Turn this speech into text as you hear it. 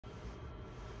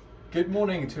Good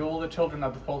morning to all the children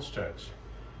at the Falls Church.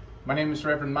 My name is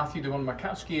Reverend Matthew Devon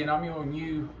Makowski and I'm your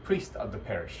new priest at the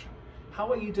parish. How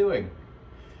are you doing?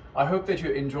 I hope that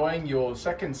you're enjoying your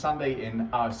second Sunday in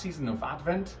our season of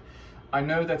Advent. I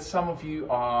know that some of you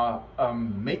are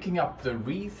making up the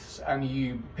wreaths and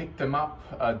you picked them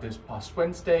up this past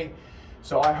Wednesday.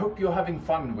 So I hope you're having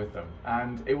fun with them.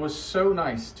 And it was so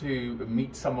nice to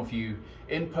meet some of you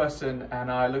in person,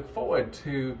 and I look forward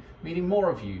to meeting more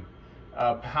of you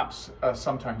perhaps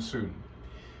sometime soon.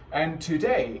 And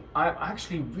today I'm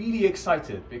actually really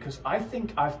excited because I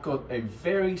think I've got a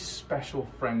very special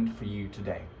friend for you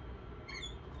today.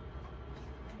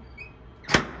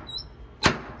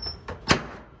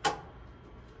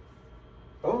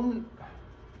 Oh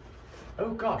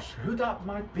gosh, who that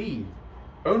might be?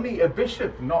 Only a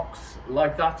bishop knocks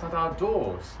like that at our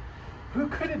doors. Who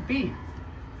could it be?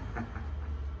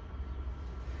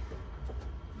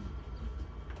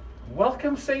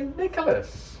 Welcome, St.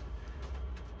 Nicholas.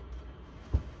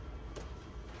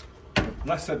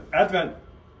 Blessed Advent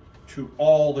to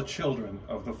all the children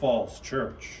of the Falls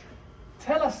Church.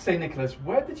 Tell us, St. Nicholas,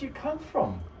 where did you come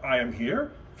from? I am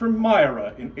here from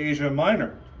Myra in Asia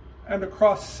Minor, and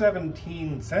across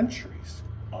 17 centuries,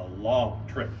 a long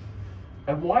trip.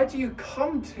 And why do you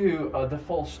come to the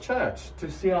Falls Church to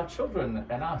see our children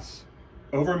and us?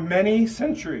 Over many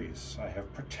centuries, I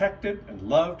have protected and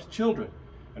loved children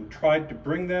and tried to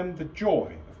bring them the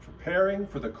joy of preparing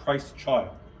for the Christ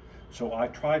child. So I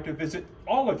try to visit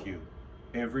all of you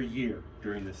every year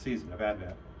during the season of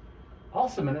Advent.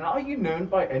 Awesome, and are you known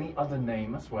by any other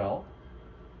name as well?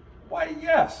 Why,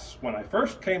 yes. When I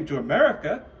first came to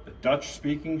America, the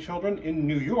Dutch-speaking children in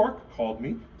New York called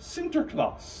me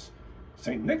Sinterklaas,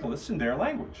 St. Nicholas in their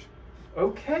language.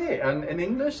 Okay, and in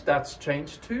English that's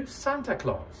changed to Santa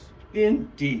Claus.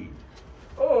 Indeed.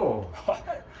 Oh.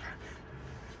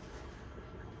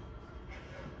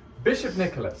 Bishop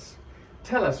Nicholas,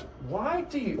 tell us, why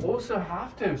do you also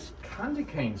have those candy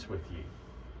canes with you?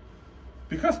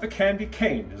 Because the candy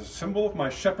cane is a symbol of my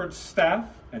shepherd's staff,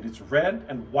 and its red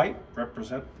and white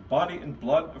represent the body and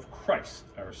blood of Christ,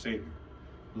 our Savior.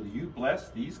 Will you bless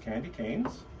these candy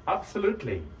canes?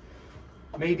 Absolutely.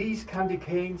 May these candy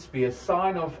canes be a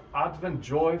sign of Advent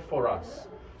joy for us,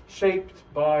 shaped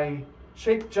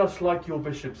just like your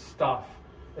bishop's staff,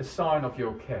 a sign of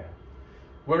your care.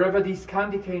 Wherever these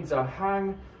candy canes are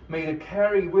hung, may they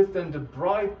carry with them the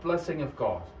bright blessing of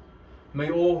God.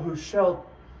 May all who shall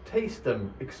taste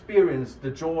them experience the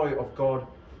joy of God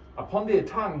upon their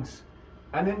tongues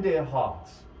and in their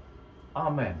hearts.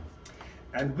 Amen.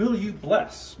 And will you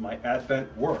bless my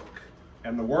Advent work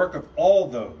and the work of all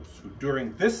those who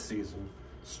during this season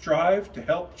strive to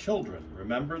help children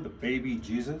remember the baby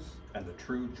Jesus and the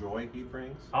true joy he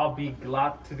brings? I'll be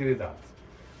glad to do that.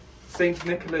 St.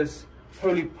 Nicholas,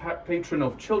 holy patron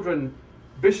of children,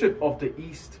 Bishop of the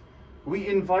East, we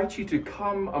invite you to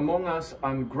come among us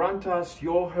and grant us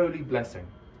your holy blessing.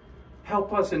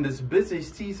 Help us in this busy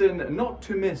season not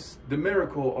to miss the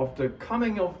miracle of the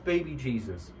coming of baby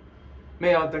Jesus.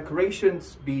 May our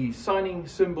decorations be singing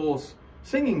symbols,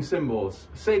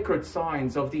 sacred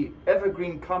signs of the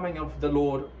evergreen coming of the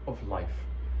Lord of life.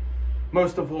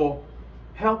 Most of all,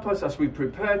 help us as we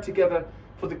prepare together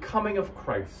for the coming of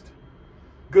Christ.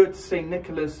 Good St.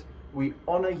 Nicholas, we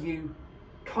honor you.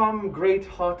 Come,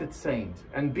 great-hearted saint,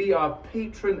 and be our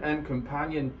patron and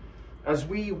companion as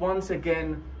we once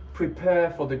again prepare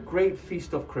for the great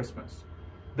feast of Christmas,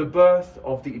 the birth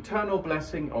of the eternal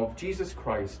blessing of Jesus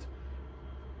Christ.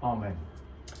 Amen.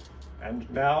 And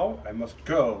now I must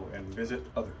go and visit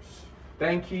others.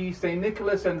 Thank you, St.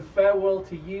 Nicholas, and farewell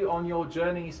to you on your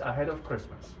journeys ahead of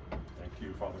Christmas. Thank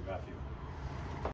you, Father Matthew.